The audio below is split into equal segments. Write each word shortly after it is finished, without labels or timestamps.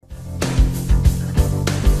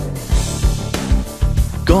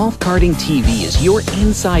Golf Karting TV is your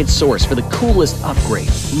inside source for the coolest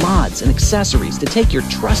upgrades, mods, and accessories to take your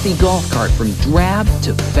trusty golf cart from drab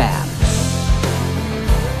to fab.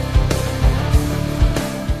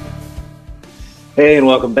 Hey, and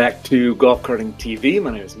welcome back to Golf Karting TV.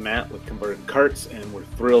 My name is Matt with Converted Carts, and we're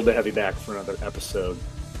thrilled to have you back for another episode.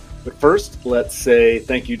 But first, let's say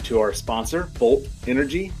thank you to our sponsor, Bolt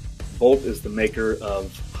Energy. Bolt is the maker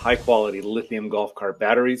of high-quality lithium golf cart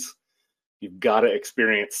batteries. You've got to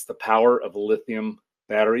experience the power of lithium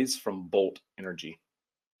batteries from Bolt Energy.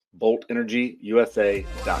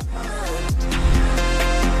 BoltEnergyUSA.com.